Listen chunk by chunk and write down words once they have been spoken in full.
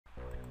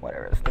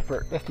Whatever.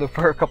 Let's look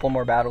for a couple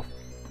more battles.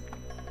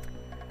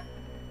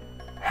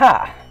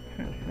 Ha!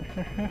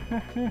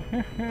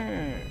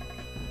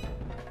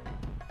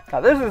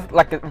 Now this is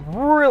like a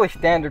really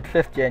standard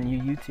 5th gen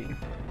UU team.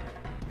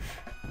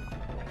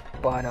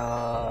 But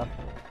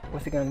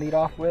what's he gonna lead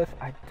off with?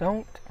 I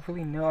don't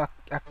really know.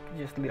 I can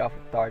just lead off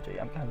with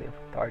Tharja. I'm gonna lead off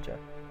with Tharja.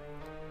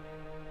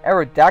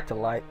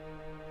 Aerodactylite.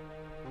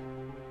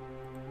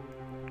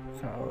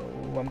 So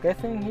I'm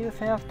guessing he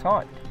doesn't have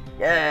taunt.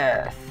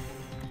 Yes!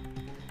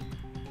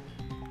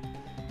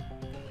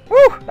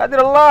 Woo! That did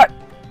a lot!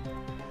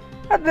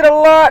 That did a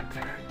lot!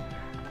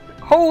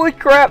 Holy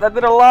crap, that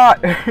did a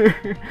lot!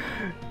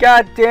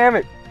 God damn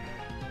it!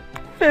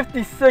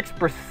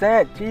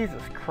 56%!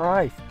 Jesus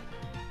Christ!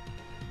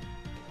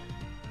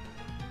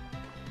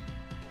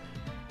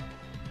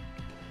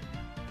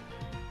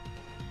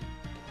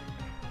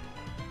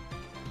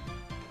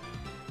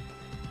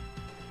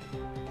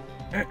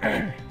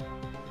 I'm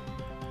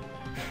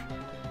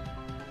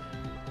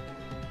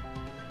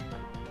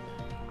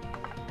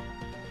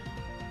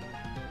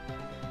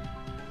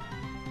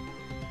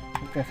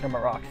gonna set up my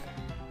rocks.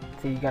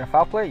 See, you got a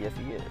foul play? Yes,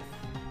 he is.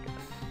 Yes.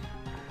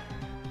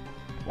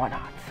 Why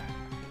not?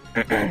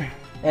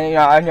 And you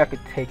know, I knew I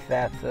could take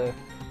that, so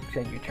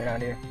send you turn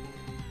out here.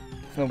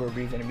 There's no real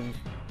reason to me,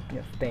 you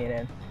know, staying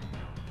in.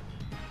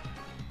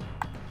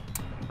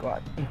 Go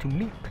out into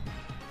Meep.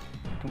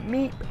 Into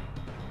Meep.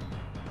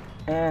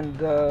 And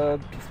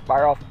just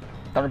fire off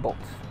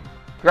Thunderbolts.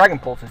 Dragon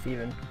Pulses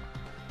even.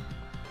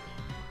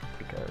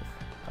 Because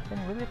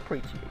Fucking really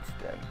appreciates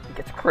them. He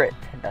gets crit,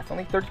 and that's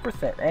only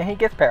 30%, and he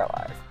gets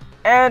paralyzed.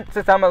 And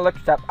since I'm an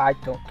electric type, I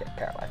don't get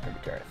paralyzed from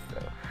Terrace.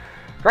 So,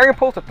 Dragon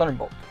Pulse or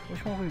Thunderbolt?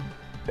 Which one would be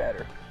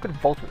better? Could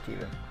Volt Switch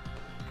even.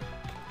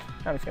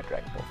 I'm just gonna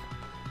Dragon Pulse.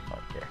 I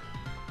don't care.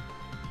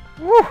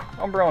 Woo!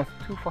 Umbreon's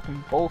too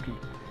fucking bulky.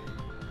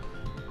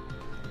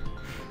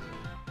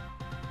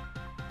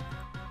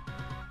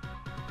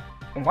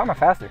 And why am I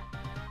faster?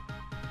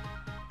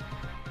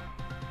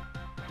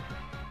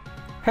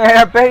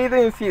 I bet he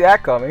didn't see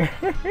that coming.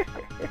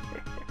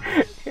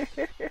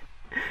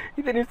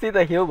 He didn't see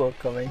the heal build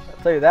coming, I'll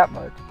tell you that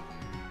much.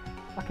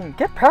 Fucking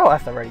get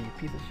paralyzed already, you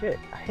piece of shit.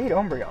 I hate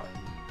Umbreon.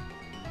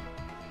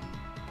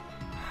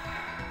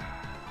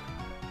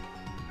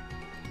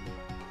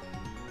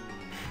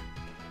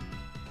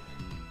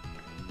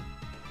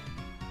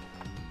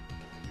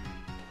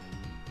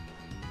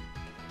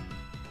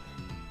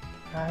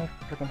 I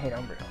freaking hate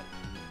Umbreon.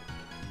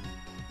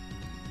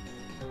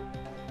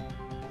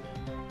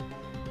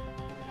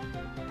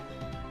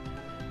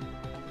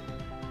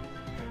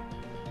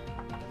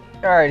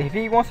 Alright, if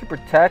he wants to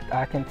protect,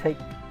 I can take,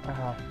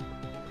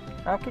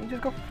 I can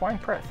just go for Flying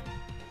Press.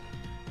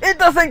 It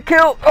doesn't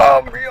kill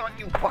Umbreon,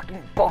 you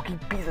fucking bulky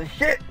piece of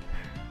shit!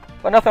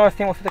 But nothing on his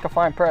team wants to take a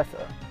Flying Press,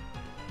 though.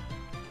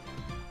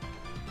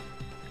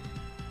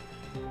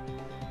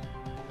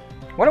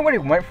 Wonder what he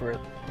went for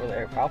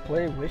there. Foul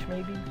Play, Wish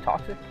maybe?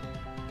 Toxic?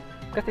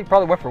 Guess he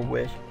probably went for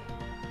Wish.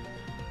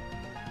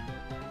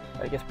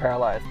 But he gets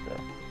paralyzed, though.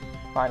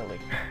 Finally.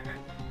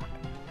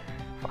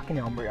 Fucking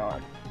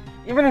Umbreon.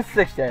 Even in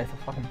 6th gen, it's a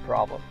fucking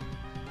problem.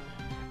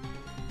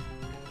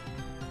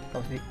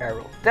 Comes the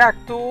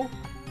Aerodactyl,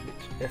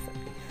 which isn't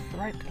a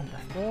threat in the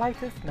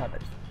slightest. Now that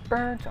it's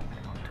burned, so I'm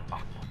gonna go into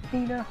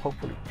Aquafina.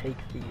 Hopefully take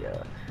the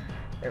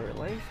Aerial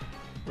Lace.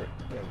 You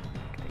know,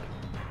 take it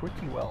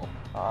pretty well.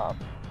 I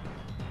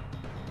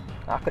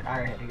could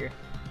Iron Head here.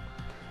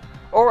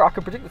 Or I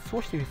could predict the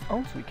switch to his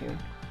own Suicune.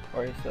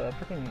 Or his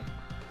freaking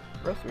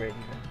Roserade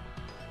even.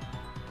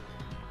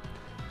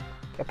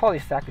 I'll probably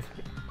stack this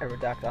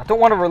Aerodactyl. I don't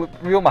want to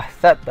reveal my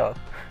set though.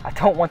 I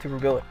don't want to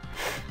reveal it.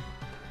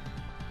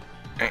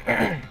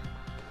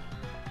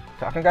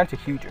 So I can go into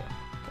Hydra,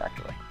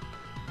 actually.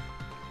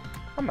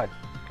 I'm gonna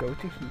go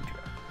to Hydra.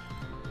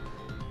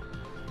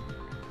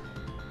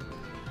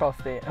 I'll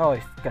stay. Oh,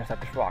 he's gonna set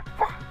this rock.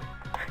 Fuck!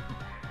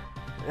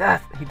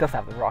 Yes, he does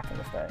have the rocks in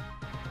this thing.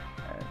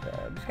 And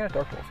I'm just gonna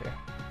Dark Pulse here.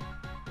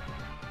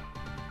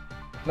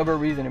 No real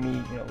reason to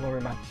me, you know,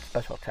 lowering my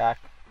special attack.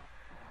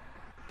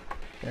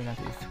 Going on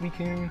to the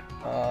Suicune.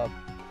 Well,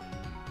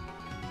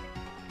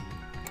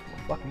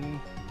 fuck me.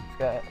 This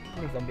guy,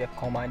 please don't be a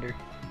Calm Minder.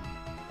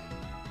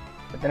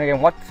 But then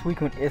again, what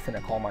Suicune isn't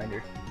a Calm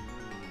Minder?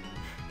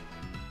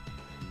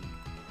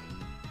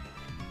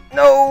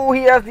 No,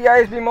 he has the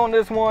Ice Beam on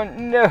this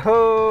one.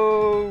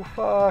 No,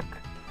 fuck.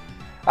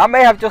 I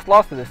may have just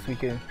lost to this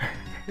Suicune.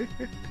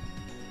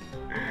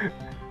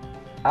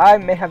 I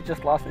may have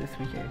just lost to this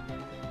Suicune.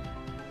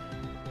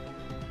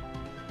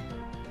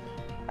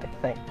 I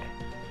think.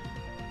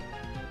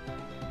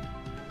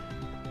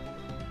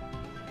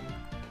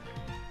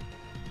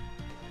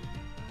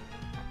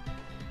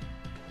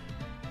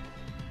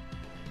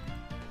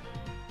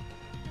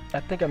 I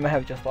think I may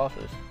have just lost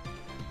this.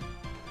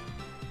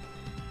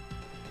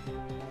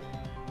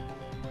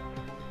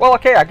 Well,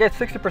 okay, I get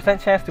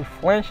 60% chance to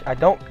flinch. I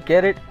don't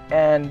get it,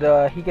 and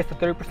he gets a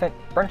 30%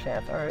 burn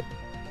chance. Alright,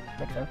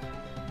 makes sense.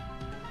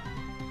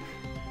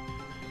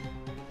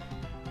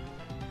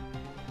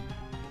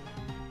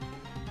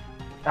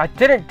 I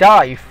didn't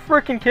die, you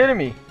freaking kidding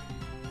me?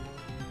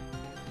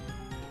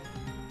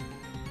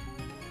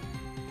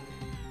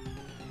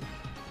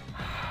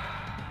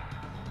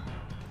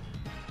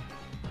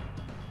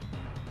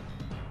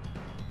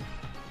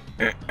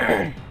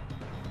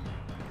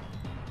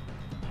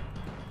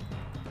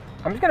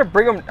 I'm just gonna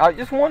bring him. I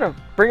just want to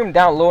bring him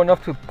down low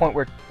enough to a point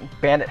where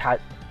Bandit high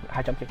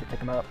jump kick can take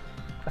him out.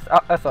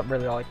 That's not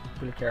really all I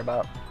really care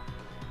about.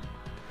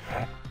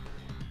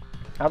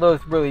 Although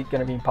it's really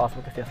gonna be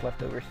impossible because he has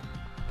leftovers.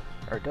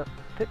 Or does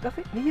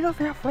he? He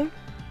doesn't have flame.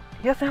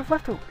 He doesn't have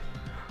leftovers.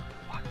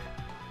 What?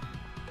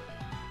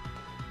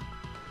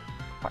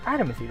 What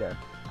item is he then?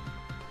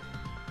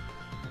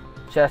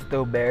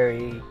 Chesto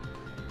Berry.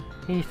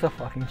 He's a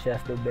fucking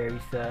Chesto Berry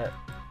set.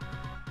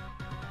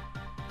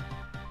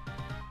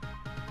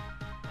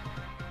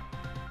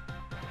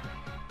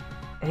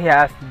 He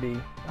has to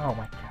be. Oh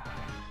my god.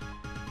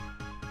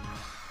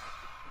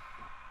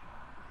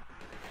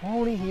 If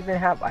only he didn't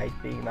have Ice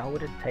Beam, I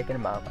would have taken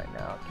him out by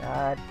now.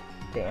 God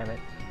damn it.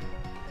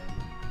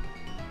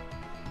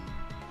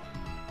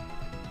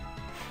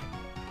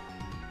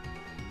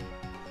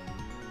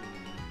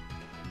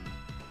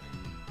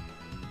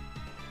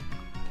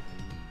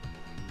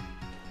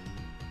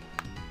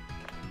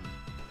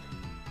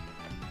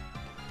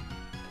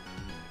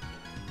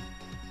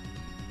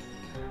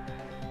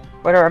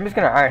 Whatever, I'm just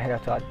gonna Iron Head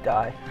until I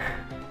die.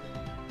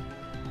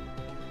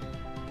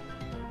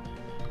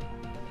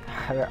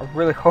 I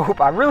really hope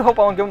I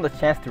won't give him the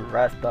chance to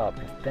rest up.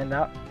 Then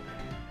that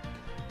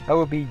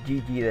would be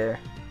GG there.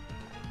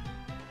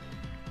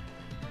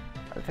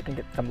 I guess I can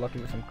get some lucky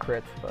with some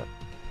crits, but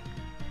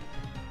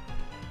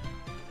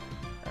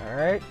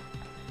alright,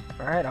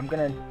 I'm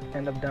gonna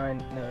end up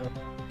dying. No,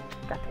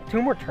 got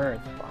 2 more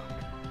turns. Fuck.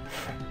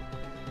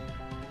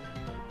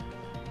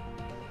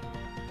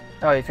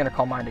 Oh, he's gonna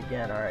call mine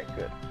again. Alright,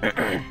 good.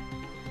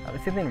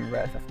 Let's see if they can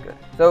rest. That's good.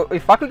 So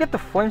if I could get the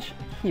flinch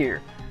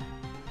here,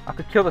 I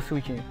could kill the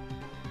Suicune.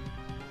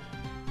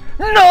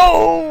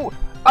 No!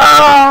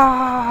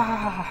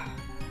 Ah!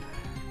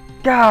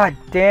 God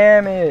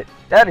damn it!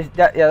 Yeah,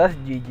 that's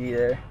GG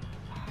there.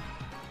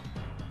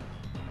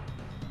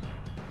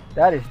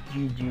 That is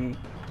GG.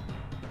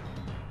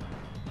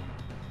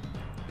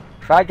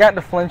 If I got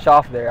the flinch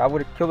off there, I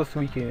would have killed the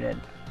Suicune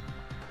and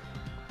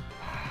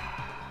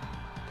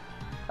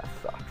that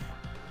sucks.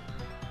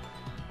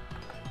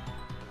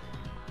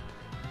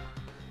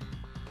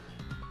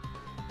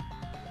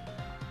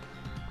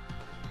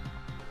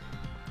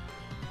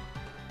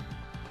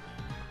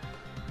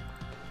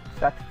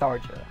 That's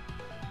Starja.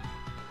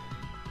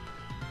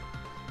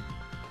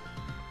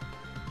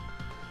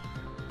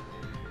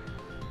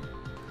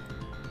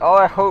 All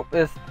I hope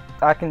is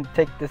I can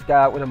take this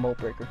guy out with a mold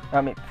breaker.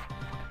 I mean,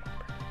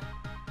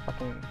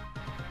 fucking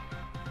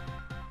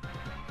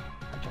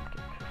jump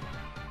kick.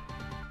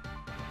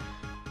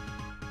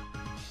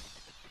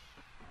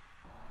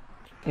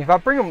 If I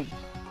bring him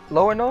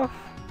low enough,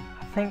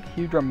 I think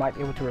Hydra might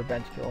be able to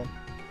revenge kill him.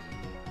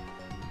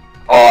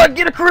 Oh, I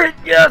get a crit!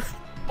 Yes!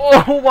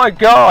 Oh my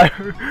god!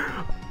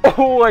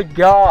 Oh my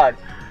god!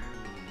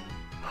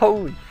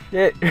 Holy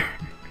shit!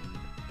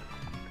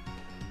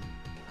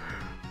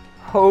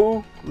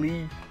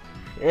 Holy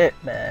shit,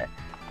 man!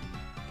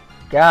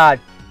 God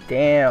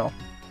damn!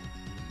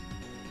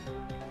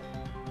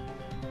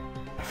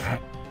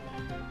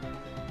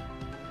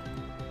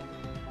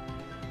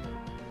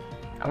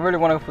 I really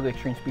want to go for the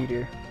extreme speed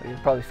here, but he'll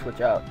probably switch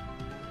out.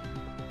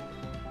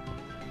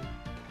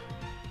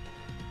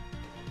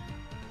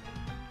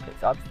 Okay,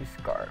 it's obviously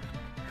Scarf.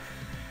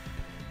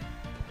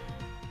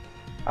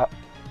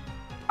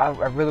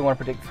 I really want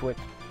to predict the switch.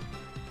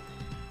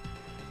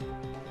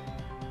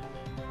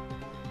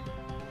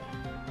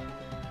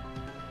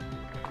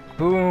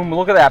 Boom!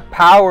 Look at that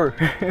power!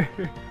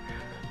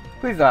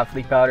 Please don't have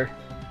Fleet Powder.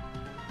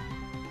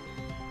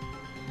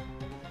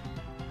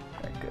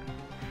 Alright, good.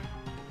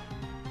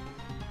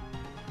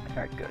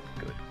 Alright, good.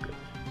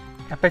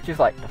 I bet you's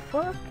like, the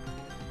fuck?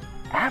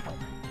 Avalanche?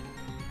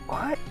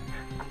 What?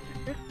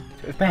 So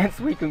this man's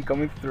Suicune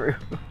coming through.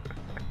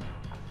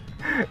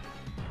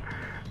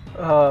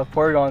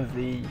 Porygon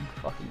Z,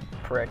 fucking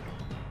prick.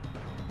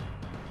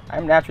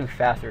 I'm naturally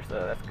faster,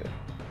 so that's good.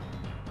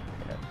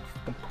 You know,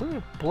 just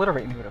completely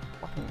obliterate me with a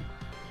fucking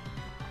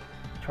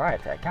try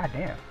attack. God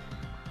damn.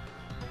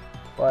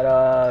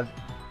 But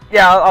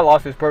yeah, I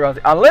lost this Porygon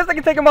Z. Unless I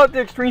can take him out to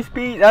extreme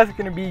speed, that's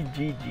gonna be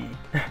GG.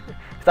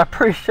 Cause I'm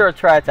pretty sure a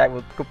try attack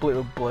will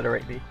completely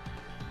obliterate me.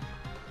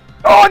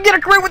 Oh, I get a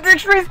crit with the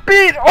extreme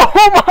speed!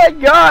 Oh my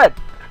god!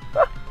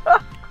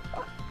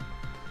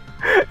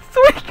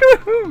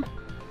 Suicune!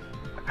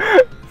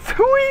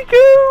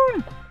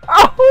 Suicune!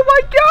 Oh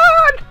my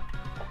god!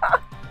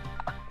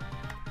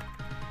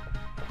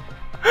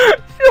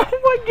 Oh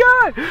my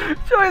god!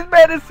 Show his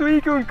man is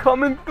Suicune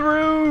coming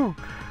through!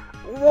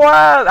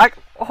 Wow!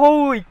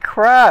 Holy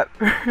crap!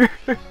 I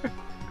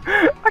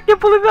can't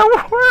believe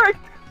that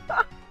worked!